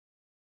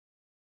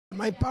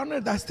My partner,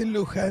 Dustin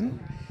Lujan,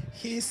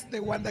 he's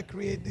the one that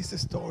created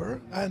this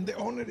store, and the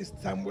owner is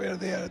somewhere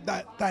there,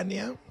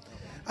 Tanya.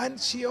 And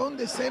she owned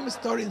the same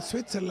store in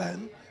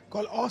Switzerland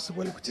called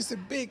Osswald, which is a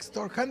big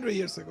store 100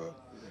 years ago.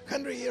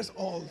 100 years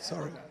old,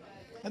 sorry.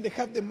 And they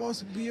have the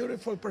most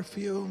beautiful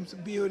perfumes,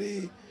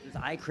 beauty. There's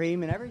eye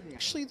cream and everything.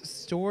 Actually, the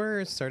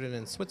store started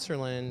in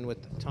Switzerland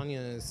with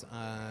Tanya's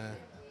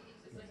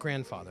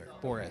grandfather,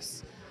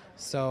 Boris.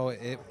 So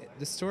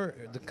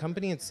the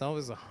company itself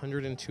is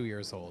 102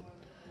 years old.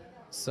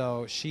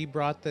 So she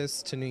brought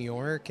this to New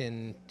York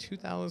in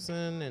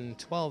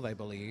 2012, I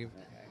believe.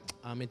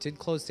 It did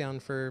close down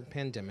for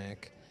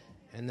pandemic,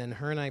 and then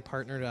her and I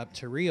partnered up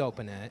to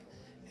reopen it.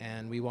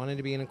 And we wanted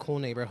to be in a cool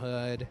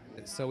neighborhood,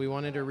 so we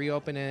wanted to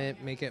reopen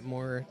it, make it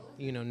more,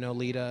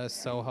 Nolita,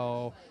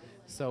 Soho.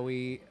 So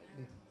we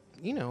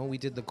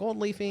did the gold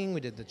leafing,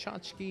 we did the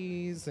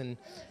tchotchkes, and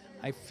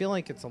I feel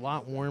like it's a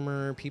lot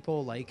warmer.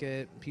 People like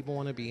it. People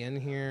want to be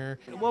in here.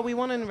 Well, we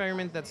want an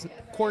environment that's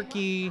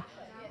quirky,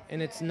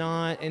 and it's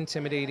not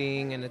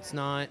intimidating, and it's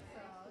not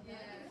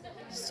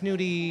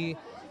snooty,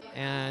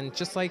 and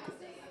just like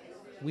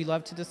we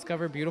love to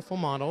discover beautiful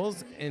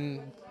models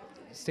and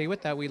stay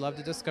with that. We love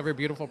to discover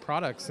beautiful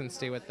products and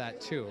stay with that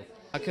too.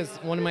 Because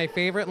one of my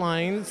favorite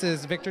lines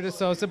is Victor de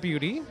Souza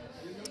Beauty.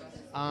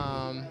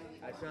 I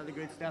saw the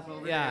good stuff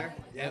over there.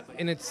 Yeah,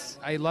 and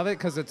I love it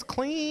because it's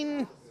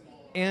clean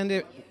and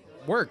it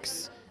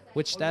works,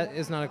 which that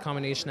is not a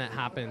combination that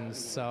happens.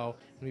 So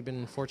we've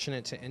been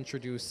fortunate to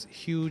introduce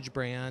huge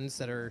brands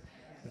that are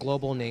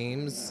global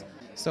names.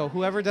 So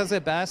whoever does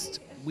it best,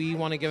 we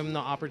want to give them the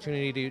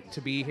opportunity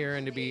to be here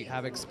and to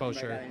have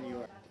exposure.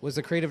 Was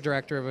the creative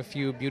director of a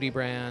few beauty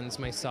brands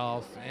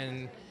myself,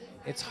 and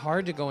it's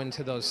hard to go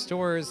into those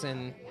stores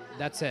and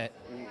that's it.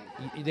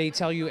 They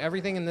tell you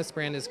everything in this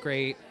brand is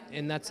great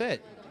and that's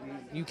it.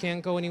 You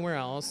can't go anywhere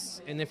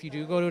else, and if you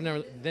do go to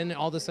another, then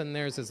all of a sudden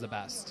theirs is the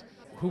best.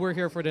 Who we're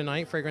here for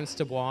tonight, Fragrance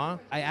Du Bois.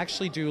 I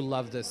actually do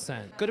love this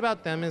scent. Good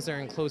about them is they're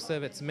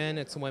inclusive. It's men,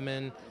 it's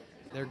women.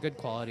 They're good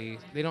quality.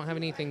 They don't have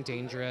anything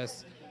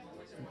dangerous.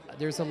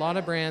 There's a lot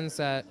of brands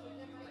that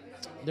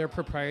their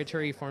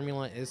proprietary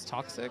formula is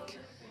toxic.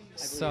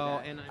 So,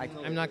 and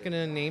I'm not going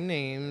to name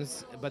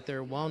names, but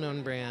they're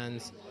well-known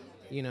brands.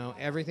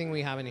 Everything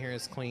we have in here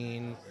is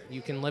clean.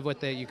 You can live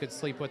with it, you could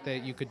sleep with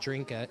it, you could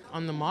drink it.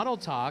 On the model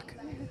talk,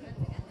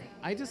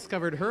 I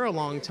discovered her a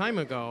long time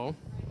ago,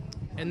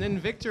 and then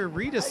Victor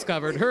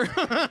rediscovered her.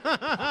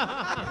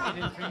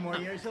 In 3 more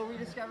years, he'll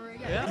rediscover her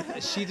again. Yeah,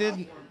 she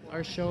did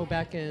our show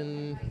back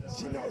in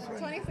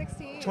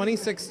 2016.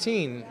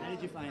 2016. How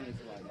did you find this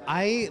one?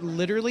 I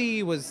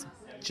literally was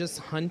just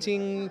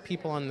hunting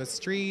people on the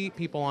street,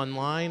 people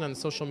online, on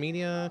social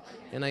media,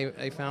 and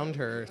I found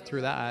her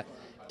through that.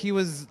 He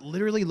was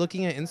literally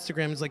looking at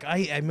Instagram. He's like,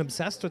 I'm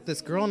obsessed with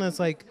this girl, and I was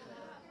like,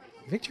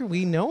 Victor,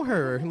 we know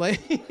her. Like.